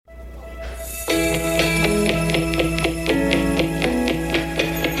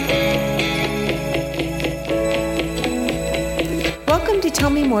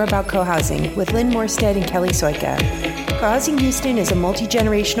more about co-housing with Lynn Morstead and Kelly Soika. Co-housing Houston is a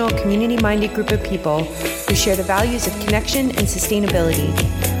multi-generational, community-minded group of people who share the values of connection and sustainability.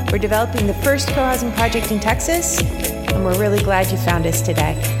 We're developing the first co-housing project in Texas, and we're really glad you found us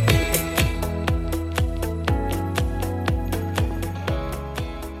today.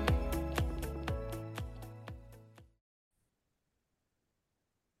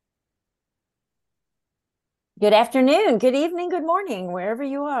 Good afternoon, good evening, good morning, wherever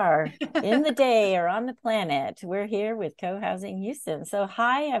you are in the day or on the planet. We're here with Co-Housing Houston. So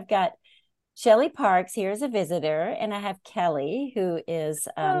hi, I've got Shelly Parks here as a visitor, and I have Kelly, who is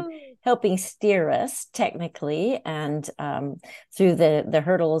helping steer us technically and through the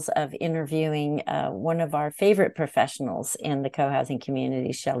hurdles of interviewing one of our favorite professionals in the co-housing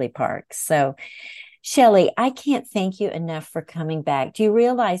community, Shelly Parks. So Shelly, I can't thank you enough for coming back. Do you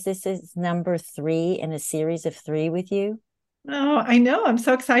realize this is number 3 in a series of 3 with you? Oh, I know. I'm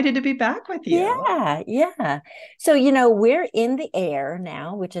so excited to be back with you. Yeah. So, we're in the air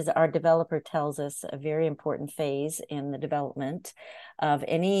now, which is our developer tells us a very important phase in the development of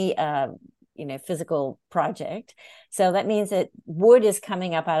any physical project. So that means that wood is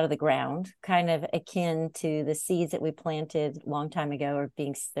coming up out of the ground, kind of akin to the seeds that we planted a long time ago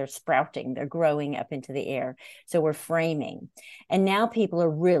they're sprouting, they're growing up into the air. So we're framing. And now people are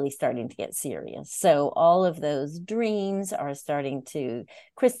really starting to get serious. So all of those dreams are starting to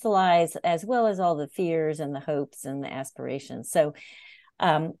crystallize, as well as all the fears and the hopes and the aspirations. So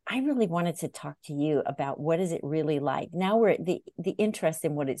I really wanted to talk to you about what is it really like. Now the interest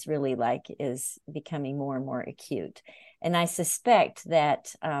in what it's really like is becoming more and more acute. And I suspect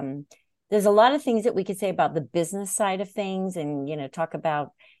that there's a lot of things that we could say about the business side of things and, talk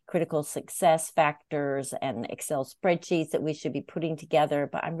about critical success factors and Excel spreadsheets that we should be putting together,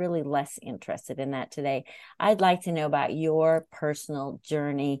 but I'm really less interested in that today. I'd like to know about your personal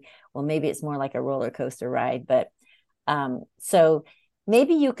journey. Well, maybe it's more like a roller coaster ride, but so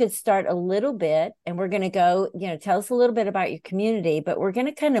maybe you could start a little bit, and we're going to go, tell us a little bit about your community, but we're going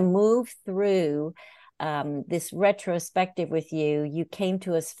to kind of move through this retrospective with you. You came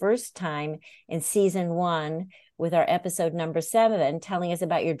to us first time in season 1 with our episode number 7, telling us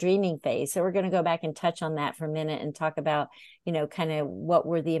about your dreaming phase. So we're going to go back and touch on that for a minute and talk about, kind of what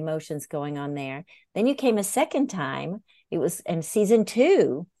were the emotions going on there. Then you came a second time. It was in season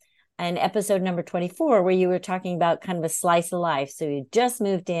 2. And episode number 24, where you were talking about kind of a slice of life. So you just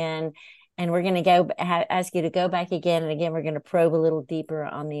moved in, and we're going to ask you to go back again. And again, we're going to probe a little deeper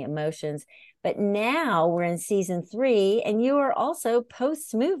on the emotions. But now we're in season 3, and you are also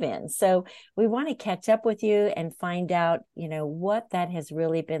post move-in. So we want to catch up with you and find out, what that has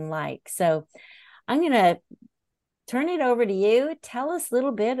really been like. So I'm going to turn it over to you. Tell us a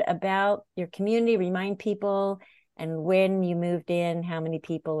little bit about your community, remind people and when you moved in, how many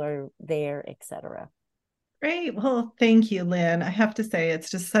people are there, et cetera. Great. Well, thank you, Lynn. I have to say, it's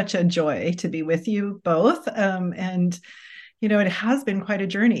just such a joy to be with you both. And it has been quite a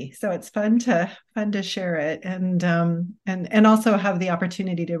journey. So it's fun to share it and also have the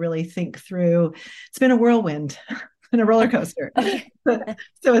opportunity to really think through. It's been a whirlwind and a roller coaster.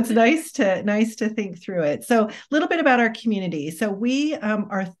 So it's nice to think through it. So a little bit about our community. So we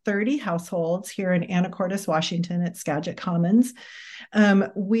are 30 households here in Anacortes, Washington at Skagit Commons.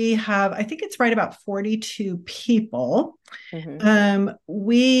 We have, I think it's right about 42 people. Mm-hmm.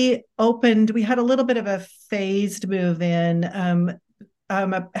 We had a little bit of a phased move in.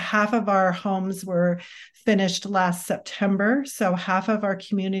 Half of our homes were finished last September. So half of our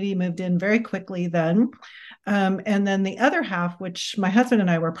community moved in very quickly then. And then the other half, which my husband and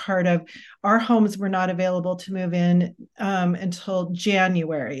I were part of, our homes were not available to move in until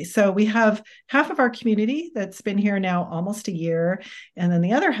January. So we have half of our community that's been here now almost a year. And then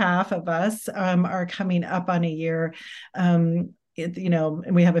the other half of us are coming up on a year, and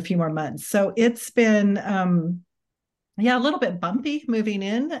we have a few more months. So it's been, a little bit bumpy moving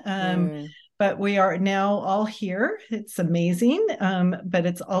in. But we are now all here. It's amazing. But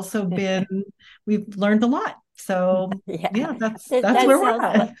it's also been, we've learned a lot. So that's where we're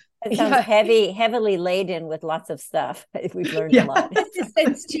at. It sounds heavily laden with lots of stuff. We've learned a lot. That's a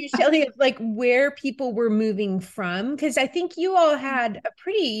sense too, Shelly, of like where people were moving from. Because I think you all had a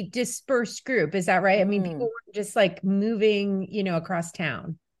pretty dispersed group. Is that right? I mean, people were just like moving, across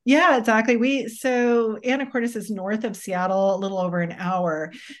town. Yeah, exactly. So Anacortes is north of Seattle, a little over an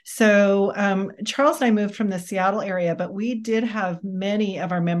hour. So Charles and I moved from the Seattle area, but we did have many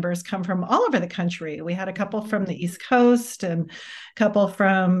of our members come from all over the country. We had a couple from the East Coast and a couple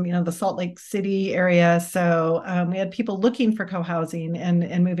from, the Salt Lake City area. So we had people looking for co-housing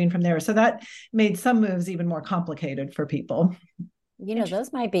and moving from there. So that made some moves even more complicated for people.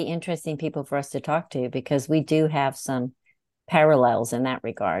 Those might be interesting people for us to talk to because we do have some parallels in that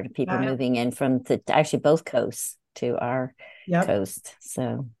regard. People moving in from actually both coasts to our coast.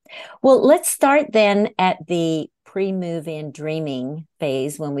 So, well, let's start then at the pre-move in dreaming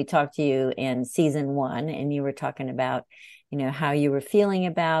phase when we talked to you in season 1, and you were talking about, how you were feeling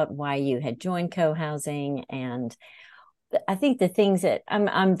about why you had joined co-housing. And I think the things that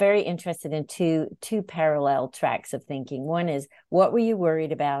I'm very interested in two parallel tracks of thinking. One is, what were you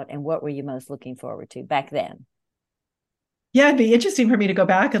worried about and what were you most looking forward to back then? Yeah, it'd be interesting for me to go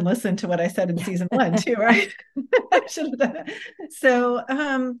back and listen to what I said in season 1 too, right? I should have done that. So,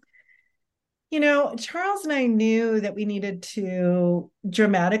 Charles and I knew that we needed to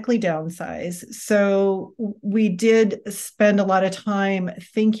dramatically downsize. So we did spend a lot of time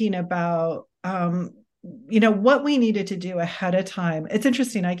thinking about, what we needed to do ahead of time. It's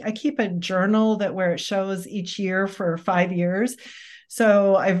interesting. I keep a journal where it shows each year for 5 years.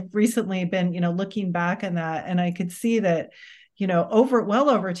 So I've recently been, looking back on that, and I could see that, well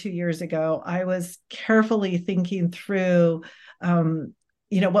over 2 years ago, I was carefully thinking through,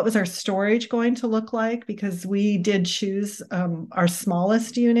 what was our storage going to look like? Because we did choose our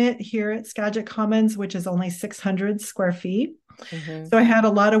smallest unit here at Skagit Commons, which is only 600 square feet. Mm-hmm. So I had a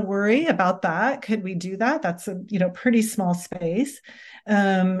lot of worry about that. Could we do that? That's a pretty small space,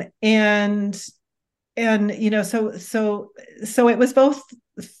 and so it was both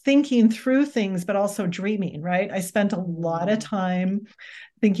thinking through things, but also dreaming. Right? I spent a lot of time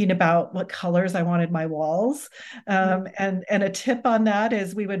thinking about what colors I wanted my walls. And a tip on that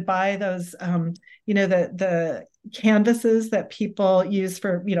is we would buy those, the canvases that people use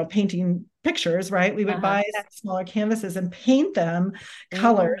for, painting pictures, right? We would buy smaller canvases and paint them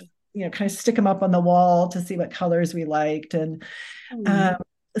colors, kind of stick them up on the wall to see what colors we liked. And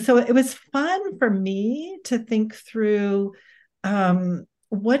so it was fun for me to think through,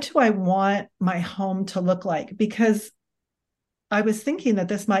 what do I want my home to look like? Because I was thinking that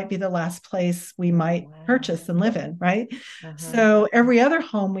this might be the last place we might purchase and live in, right? So every other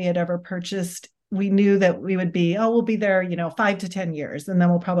home we had ever purchased, we knew that we would be, we'll be there, 5 to 10 years, and then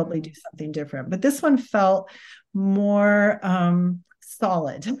we'll probably do something different. But this one felt more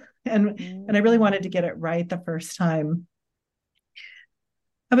solid, and I really wanted to get it right the first time.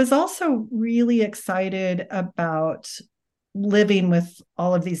 I was also really excited about living with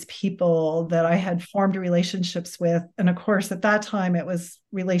all of these people that I had formed relationships with. And of course, at that time, it was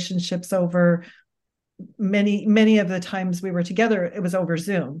relationships over many of the times we were together, it was over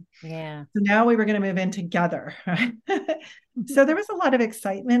Zoom. Yeah. So now we were going to move in together. Right? So there was a lot of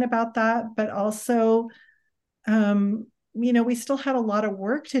excitement about that, but also, we still had a lot of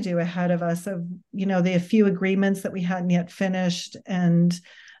work to do ahead of us of, the few agreements that we hadn't yet finished. And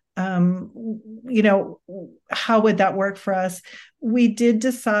how would that work for us? We did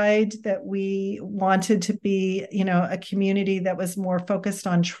decide that we wanted to be, a community that was more focused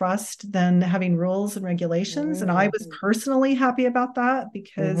on trust than having rules and regulations. And I was personally happy about that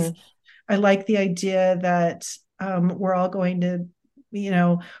because I like the idea that we're all going to,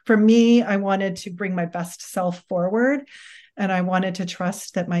 for me, I wanted to bring my best self forward. And I wanted to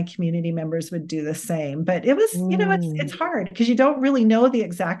trust that my community members would do the same. But it was, it's hard because you don't really know the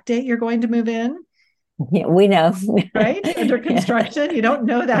exact date you're going to move in. Yeah, we know. Right? Under construction, you don't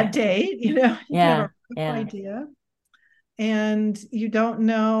know that date, you have a rough idea. And you don't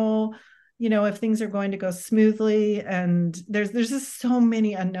know, if things are going to go smoothly. And there's just so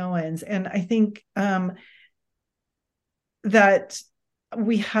many unknowns. And I think that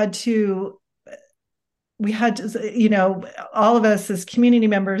we had to, all of us as community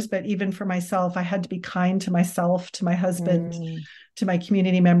members, but even for myself, I had to be kind to myself, to my husband, to my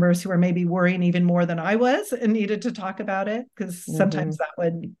community members who were maybe worrying even more than I was and needed to talk about it because sometimes that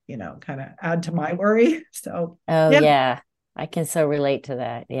would, kind of add to my worry. So, yeah, I can so relate to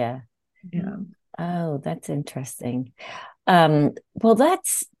that. Yeah. Yeah. Oh, that's interesting. Well,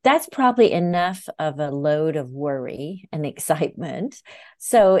 that's probably enough of a load of worry and excitement.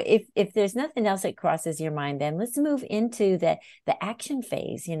 So if there's nothing else that crosses your mind, then let's move into the action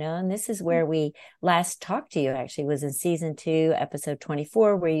phase, and this is where we last talked to you, actually was in season 2, episode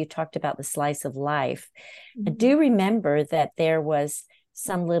 24, where you talked about the slice of life. I do remember that there was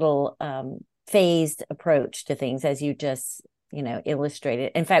some little phased approach to things, as you just illustrated.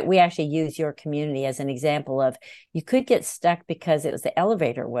 In fact, we actually use your community as an example of you could get stuck because it was the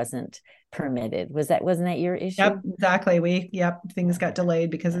elevator wasn't permitted. Wasn't that your issue? Yep, exactly. Things got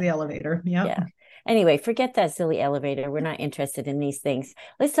delayed because of the elevator. Yep. Yeah. Anyway, forget that silly elevator. We're not interested in these things.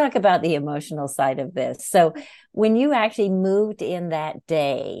 Let's talk about the emotional side of this. So when you actually moved in that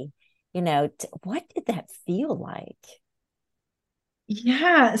day, what did that feel like?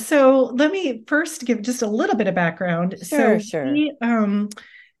 Yeah. So let me first give just a little bit of background. Sure, So sure.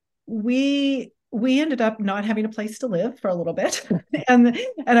 we ended up not having a place to live for a little bit. And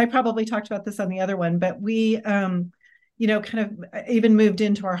I probably talked about this on the other one, but we kind of even moved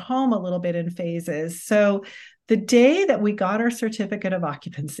into our home a little bit in phases. So the day that we got our certificate of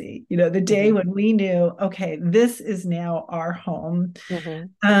occupancy, the day Mm-hmm. when we knew, okay, this is now our home,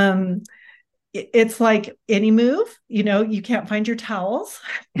 Mm-hmm. um, it's like any move, you can't find your towels,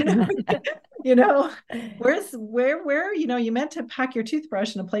 you know, you know, where, you meant to pack your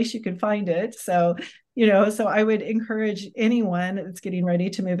toothbrush in a place you could find it. So, so I would encourage anyone that's getting ready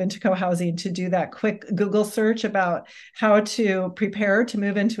to move into co-housing to do that quick Google search about how to prepare to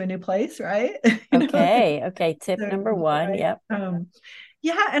move into a new place, right? Okay. Okay. Tip So, number one. right. Yep.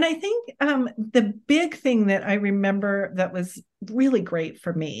 Yeah, and I think the big thing that I remember that was really great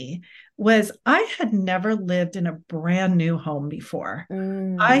for me was I had never lived in a brand new home before. I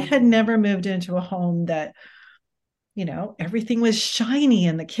Mm, had never moved into a home that, everything was shiny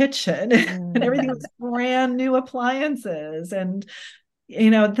in the kitchen and everything mm. was brand new appliances. And,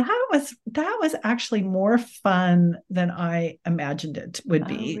 that was actually more fun than I imagined it would Oh,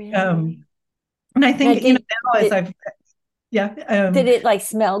 be. really? And I Now, think, now as did I've, yeah, did it like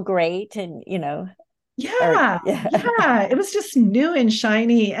smell great and or yeah, yeah. yeah, it was just new and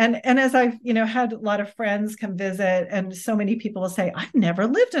shiny. And as I've, had a lot of friends come visit, and so many people will say, I've never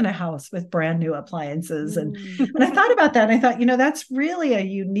lived in a house with brand new appliances. Mm, And I thought about that and I thought, that's really a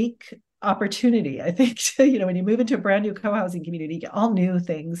unique opportunity, I think, to, when you move into a brand new co-housing community, you get all new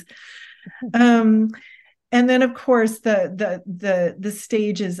things. Um, and then of course the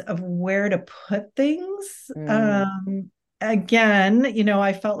stages of where to put things. mm, Again,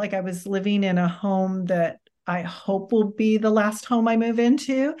 I felt like I was living in a home that I hope will be the last home I move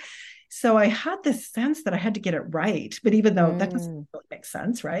into. So I had this sense that I had to get it right. But even though that doesn't mm. really make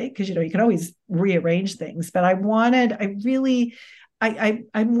sense, right? Because you can always rearrange things. But I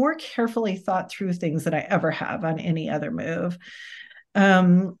more carefully thought through things than I ever have on any other move.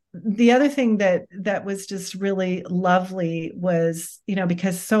 The other thing that was just really lovely was,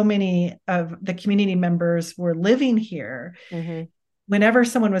 because so many of the community members were living here, Mm-hmm. whenever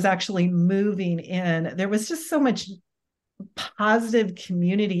someone was actually moving in, there was just so much positive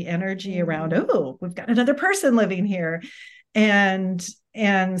community energy around, Mm. oh, we've got another person living here. And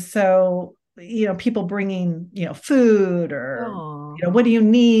so, people bringing, food, or, Oh, what do you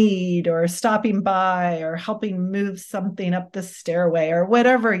need, or stopping by, or helping move something up the stairway, or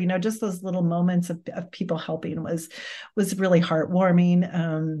whatever, just those little moments of people helping was really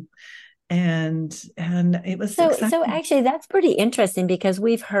heartwarming. And it was so exciting. actually, that's pretty interesting because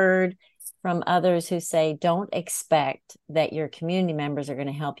we've heard from others who say don't expect that your community members are going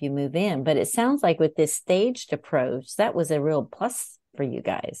to help you move in. But it sounds like with this staged approach, that was a real plus for you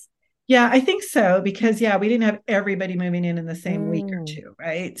guys. Yeah, I think so, because yeah, we didn't have everybody moving in the same week or Mm. two,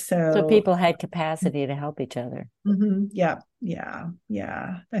 right? So So people had capacity to help each other. yeah, yeah,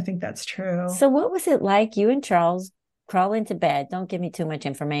 yeah, I think that's true. So what was it like? You and Charles crawl into bed. Don't give me too much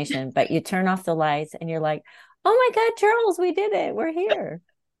information, but you turn off the lights and you're like, "Oh my God, Charles, we did it. We're here."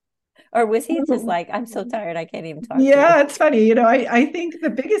 Or was he just like, "I'm so tired, I can't even talk to you." Yeah, it's funny. I think the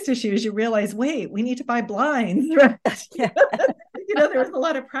biggest issue is you realize, wait, we need to buy blinds, right? Yeah. There was a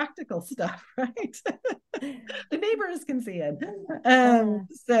lot of practical stuff, right? The neighbors can see it. Uh,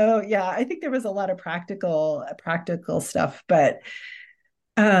 So yeah, I think there was a lot of practical stuff, but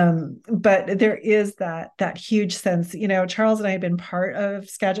there is that huge sense. Charles and I had been part of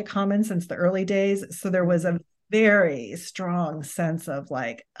Skagit Commons since the early days, so there was mhm. a very strong sense of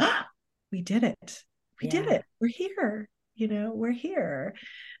like, we did it, Yeah. we're here, we're here.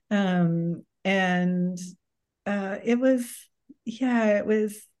 And it was, yeah, it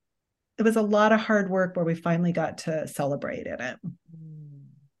was a lot of hard work where we finally got to celebrate in it. Mm.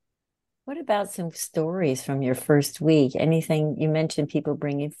 What about some stories from your first week? Anything you mentioned people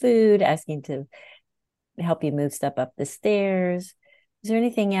bringing food, asking to help you move stuff up the stairs. Is there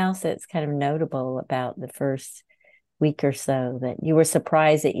anything else that's kind of notable about the first week or so that you were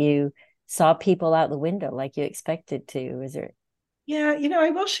surprised that you saw people out the window like you expected to? Is there? Yeah,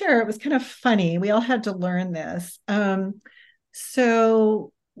 I will share. It was kind of funny. We all had to learn this.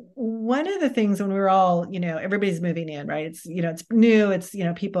 So one of the things when we were all, everybody's moving in, right? It's new. It's,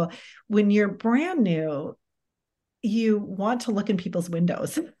 people, when you're brand new, you want to look in people's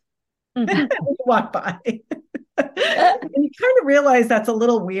windows when you walk by. And you kind of realize that's a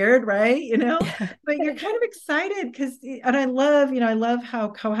little weird, right? But you're kind of excited because, and I love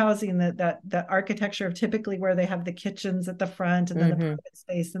how co-housing, that architecture of typically where they have the kitchens at the front and then the Mm-hmm. private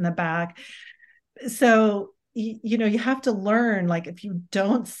space in the back. So you have to learn, like, if you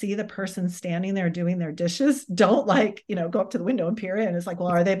don't see the person standing there doing their dishes, don't like, go up to the window and peer in. It's like, well,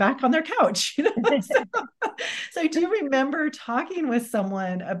 are they back on their couch? So I do remember talking with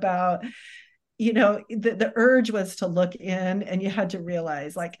someone about, the urge was to look in, and you had to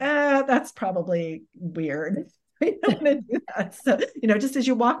realize, like, that's probably weird. I don't want to do that. So, just as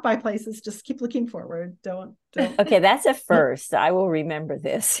you walk by places, just keep looking forward. Don't. Okay, that's a first. I will remember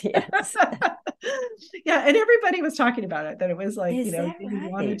this. Yes. Yeah, and everybody was talking about it, that it was like, Is that you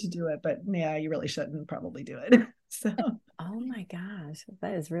right? wanted to do it, but yeah, you really shouldn't probably do it. So, Oh my gosh,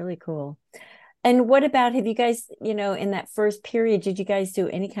 that is really cool. And what about, have you guys, in that first period, did you guys do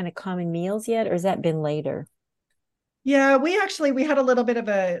any kind of common meals yet, or has that been later? yeah, we had a little bit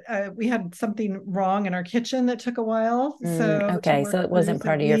of we had something wrong in our kitchen that took a while. So to Okay, work so it through. wasn't So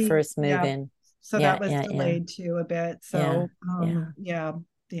part of your first move yeah, in. so Yeah, that was yeah, yeah, delayed too a bit. yeah, So yeah.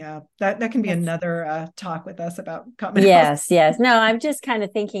 yeah, that can be That's another talk with us about common house. Yes, yes. No, I'm just kind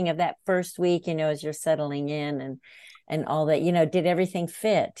of thinking of that first week, as you're settling in and all that, did everything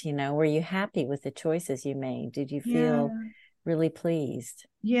fit? Were you happy with the choices you made? Did you feel Yeah. really pleased?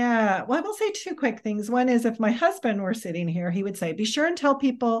 Yeah. Well, I will say two quick things. One is, if my husband were sitting here, he would say, be sure and tell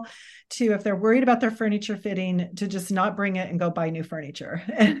people to, if they're worried about their furniture fitting, to just not bring it and go buy new furniture.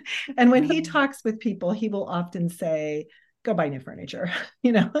 And when he talks with people, he will often say, go buy new furniture,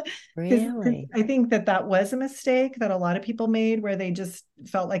 because Really? I think that was a mistake that a lot of people made, where they just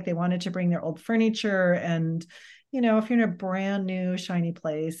felt like they wanted to bring their old furniture. And if you're in a brand new shiny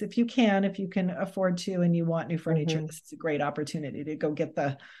place, if you can afford to, and you want new furniture, Mm-hmm. this is a great opportunity to go get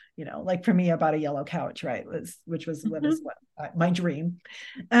the, like for me, I bought a yellow couch, right? Which was what my dream.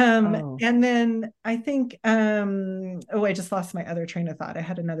 Oh. And then I think, I just lost my other train of thought. I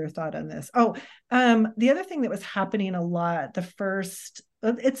had another thought on this. The other thing that was happening a lot,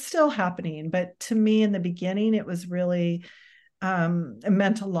 it's still happening, but to me in the beginning, it was really, it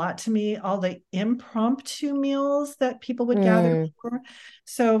meant a lot to me, all the impromptu meals that people would gather for.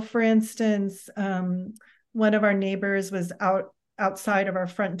 So for instance, one of our neighbors was outside of our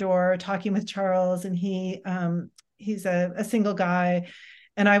front door talking with Charles, and he's a single guy,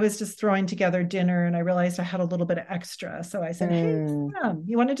 and I was just throwing together dinner, and I realized I had a little bit of extra. So I said, hey, Sam,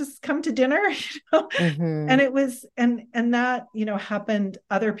 you want to just come to dinner? Mm-hmm. And it was, and that, happened,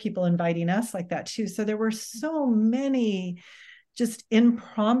 other people inviting us like that too. So there were so many just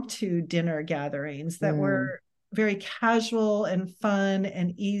impromptu dinner gatherings that were very casual and fun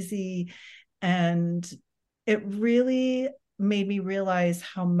and easy. And it really made me realize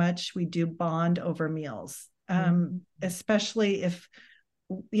how much we do bond over meals, especially if,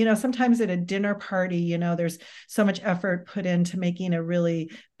 sometimes at a dinner party, there's so much effort put into making a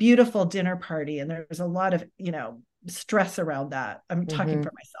really beautiful dinner party. And there's a lot of, stress around that. I'm talking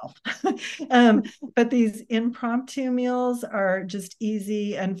for myself. But these impromptu meals are just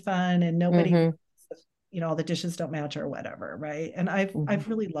easy and fun, and nobody, all the dishes don't match or whatever, right? And I've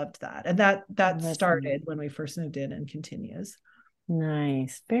really loved that. And that started when we first moved in and continues.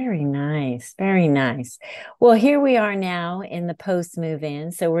 Nice. Very nice. Very nice. Well, here we are now in the post move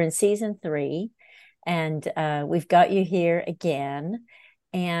in. So we're in season 3, and we've got you here again.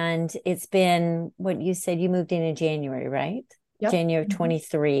 And it's been, what you said, you moved in January, right? Yep. January of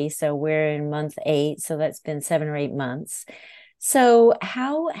 23. So we're in month 8. So that's been 7 or 8 months. So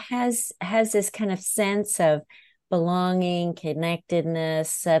how has this kind of sense of belonging, connectedness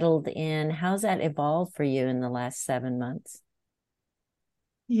settled in? How's that evolved for you in the last 7 months?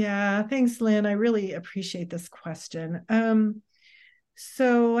 Yeah, thanks, Lynn. I really appreciate this question.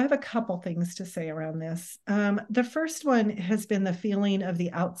 So I have a couple things to say around this. The first one has been the feeling of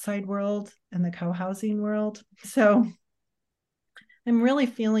the outside world and the co-housing world. So I'm really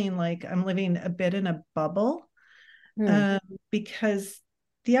feeling like I'm living a bit in a bubble, because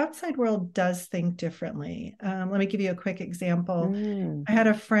the outside world does think differently. Let me give you a quick example. I had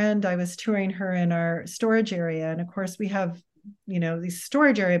a friend, I was touring her in our storage area. And of course we have, these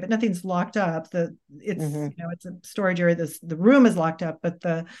storage area, but nothing's locked up. It's a storage area. The room is locked up, but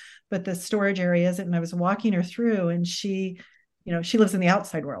the storage area isn't. And I was walking her through, and she lives in the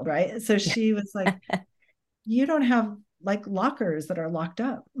outside world, right? So she was like, you don't have like lockers that are locked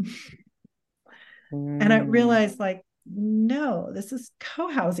up. And I realized, like, no, this is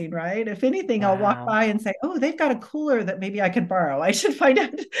co-housing, right? If anything, I'll walk by and say, oh, they've got a cooler that maybe I could borrow. I should find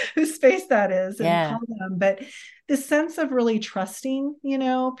out whose space that is and call them. But the sense of really trusting,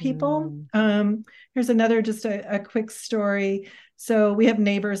 people. Here's another, just a quick story. So we have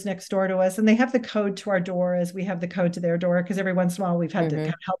neighbors next door to us, and they have the code to our door as we have the code to their door, because every once in a while we've had to kind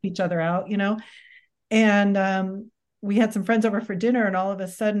of help each other out, And we had some friends over for dinner, and all of a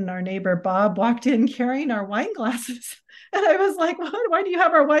sudden our neighbor Bob walked in carrying our wine glasses. And I was like, what? Why do you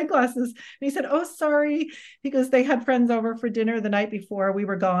have our wine glasses? And he said, oh, sorry, because they had friends over for dinner the night before we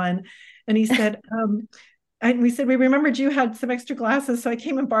were gone. And he said, and we said, we remembered you had some extra glasses, so I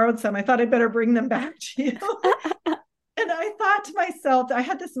came and borrowed some. I thought I'd better bring them back to you. And I thought to myself, I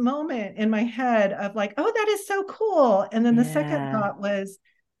had this moment in my head of like, oh, that is so cool. And then the second thought was,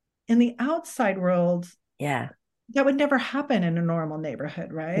 in the outside world, that would never happen in a normal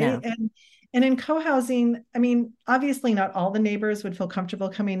neighborhood, right? No. And in co-housing, I mean, obviously not all the neighbors would feel comfortable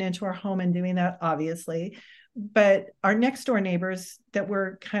coming into our home and doing that, obviously. But our next door neighbors that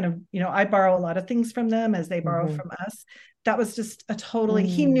were kind of, I borrow a lot of things from them as they borrow from us. That was just a totally,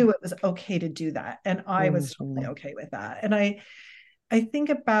 he knew it was okay to do that. And I was totally okay with that. And I think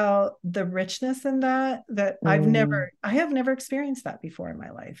about the richness in that I have never experienced that before in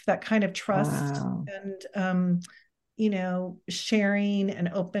my life, that kind of trust and, sharing and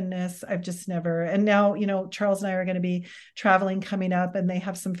openness. I've just never, and now, Charles and I are going to be traveling coming up, and they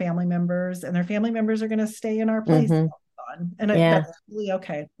have some family members, and their family members are going to stay in our place. And that's really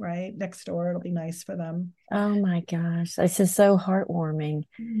okay, right? Next door, it'll be nice for them. Oh my gosh, this is so heartwarming.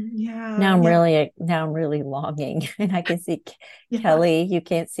 Yeah. Now I'm really longing, and I can see Kelly. You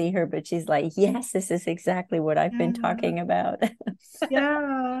can't see her, but she's like, yes, this is exactly what I've been talking about.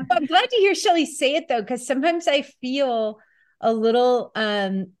 Yeah. I'm glad to hear Shelly say it though, because sometimes I feel a little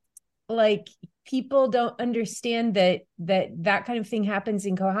like people don't understand that kind of thing happens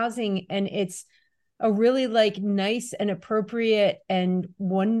in co-housing, and it's a really like nice and appropriate and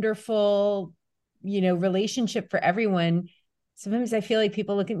wonderful, relationship for everyone. Sometimes I feel like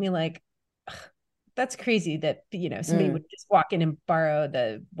people look at me like, that's crazy that, somebody would just walk in and borrow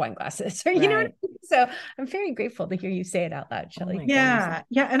the wine glasses, or, you know what I mean? So I'm very grateful to hear you say it out loud, Shelly. Oh yeah.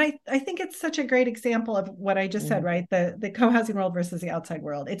 And I think it's such a great example of what I just said, right? The co-housing world versus the outside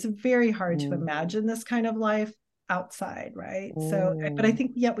world. It's very hard to imagine this kind of life outside, right? So, but I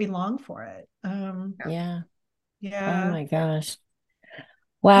think yet we long for it. Yeah. Oh my gosh.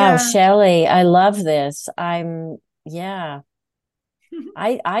 Wow, Shelly, I love this. I don't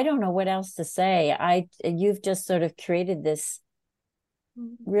know what else to say. You've just sort of created this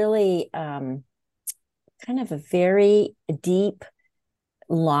really kind of a very deep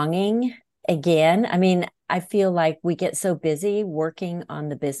longing again. I mean, I feel like we get so busy working on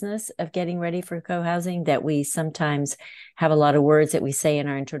the business of getting ready for co-housing that we sometimes have a lot of words that we say in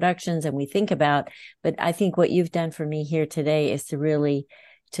our introductions and we think about. But I think what you've done for me here today is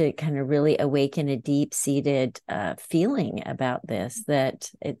to kind of really awaken a deep-seated feeling about this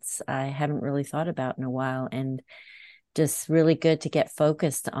that I hadn't really thought about in a while, and just really good to get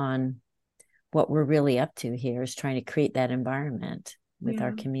focused on what we're really up to here is trying to create that environment with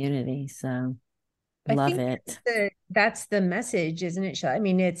our community. So love it. That's the message, isn't it, Shelly? I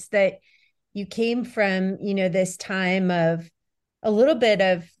mean, it's that you came from, this time of a little bit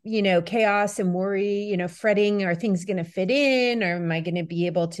of, chaos and worry, fretting, are things going to fit in, or am I going to be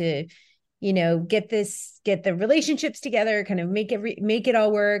able to, get the relationships together, kind of make it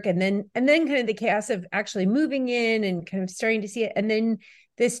all work. And then kind of the chaos of actually moving in and kind of starting to see it. And then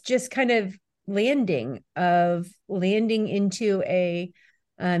this just kind of landing into a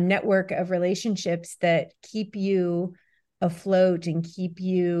network of relationships that keep you afloat and keep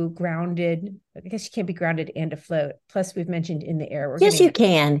you grounded. I guess you can't be grounded and afloat. Plus, we've mentioned in the air. Yes, you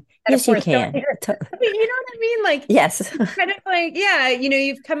can. Yes, you can. You know what I mean? Like, yes. Kind of like,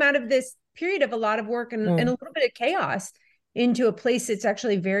 you've come out of this period of a lot of work and a little bit of chaos into a place that's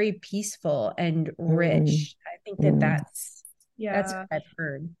actually very peaceful and rich. I think that's what I've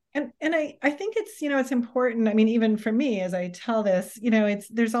heard. And I think it's, it's important. I mean, even for me, as I tell this,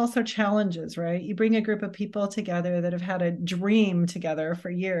 there's also challenges, right? You bring a group of people together that have had a dream together for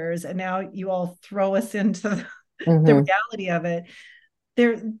years, and now you all throw us into the reality of it.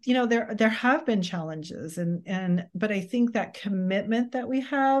 There have been challenges, but I think that commitment that we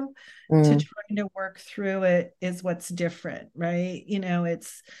have to trying to work through it is what's different, right?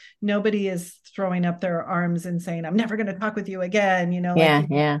 It's nobody is throwing up their arms and saying, I'm never going to talk with you again, you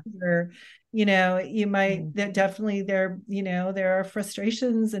might definitely there are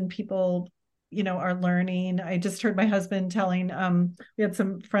frustrations, and people are learning. I just heard my husband telling, we had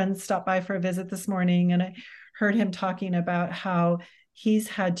some friends stop by for a visit this morning, and I heard him talking about how he's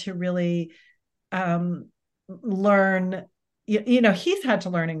had to really learn, he's had to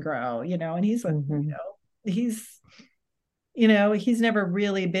learn and grow, and he's he's never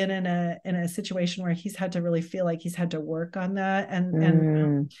really been in a situation where he's had to really feel like he's had to work on that.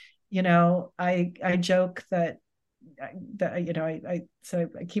 And I joke that so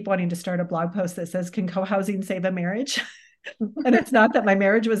I keep wanting to start a blog post that says, "Can co-housing save a marriage?" And it's not that my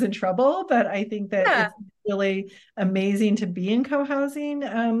marriage was in trouble, but I think that it's really amazing to be in co-housing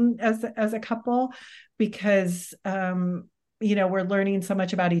as a couple, because we're learning so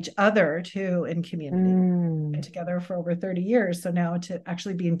much about each other too in community. Been together for over 30 years. So now to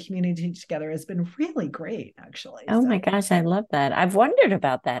actually be in community together has been really great, actually. Oh my gosh, I love that. I've wondered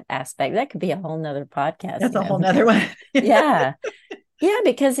about that aspect. That could be a whole nother podcast. That's a whole nother one. Yeah. Yeah,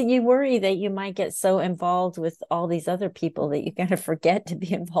 because you worry that you might get so involved with all these other people that you kind of forget to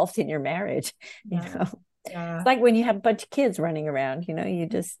be involved in your marriage. Yeah. It's like when you have a bunch of kids running around, you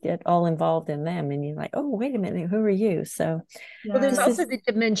just get all involved in them and you're like, oh, wait a minute, who are you? So well, there's also the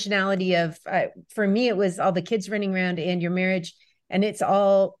dimensionality of, for me, it was all the kids running around and your marriage, and it's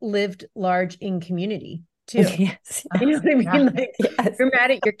all lived large in community too. Yes. You know what I mean? Like, you're mad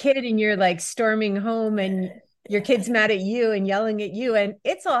at your kid and you're like storming home, and your kid's mad at you and yelling at you, and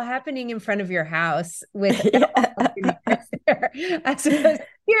it's all happening in front of your house with there, as opposed to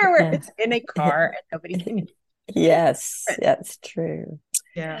here where it's in a car and nobody can. Yes, that's true.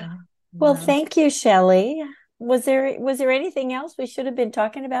 Yeah. Well, thank you, Shelly. Was there anything else we should have been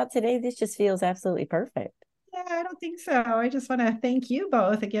talking about today? This just feels absolutely perfect. Yeah, I don't think so. I just want to thank you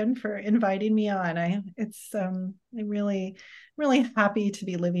both again for inviting me on. I'm really, really happy to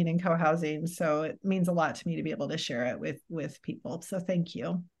be living in co-housing. So it means a lot to me to be able to share it with people. So thank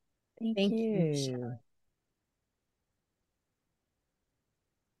you. Thank you.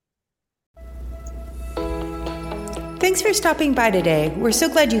 Thanks for stopping by today. We're so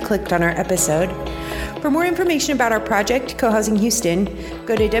glad you clicked on our episode. For more information about our project, Co-Housing Houston,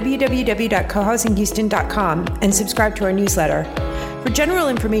 go to www.cohousinghouston.com and subscribe to our newsletter. For general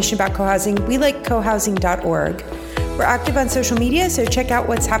information about co-housing, we like cohousing.org. We're active on social media, so check out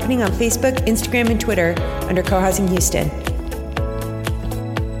what's happening on Facebook, Instagram, and Twitter under Co-Housing Houston.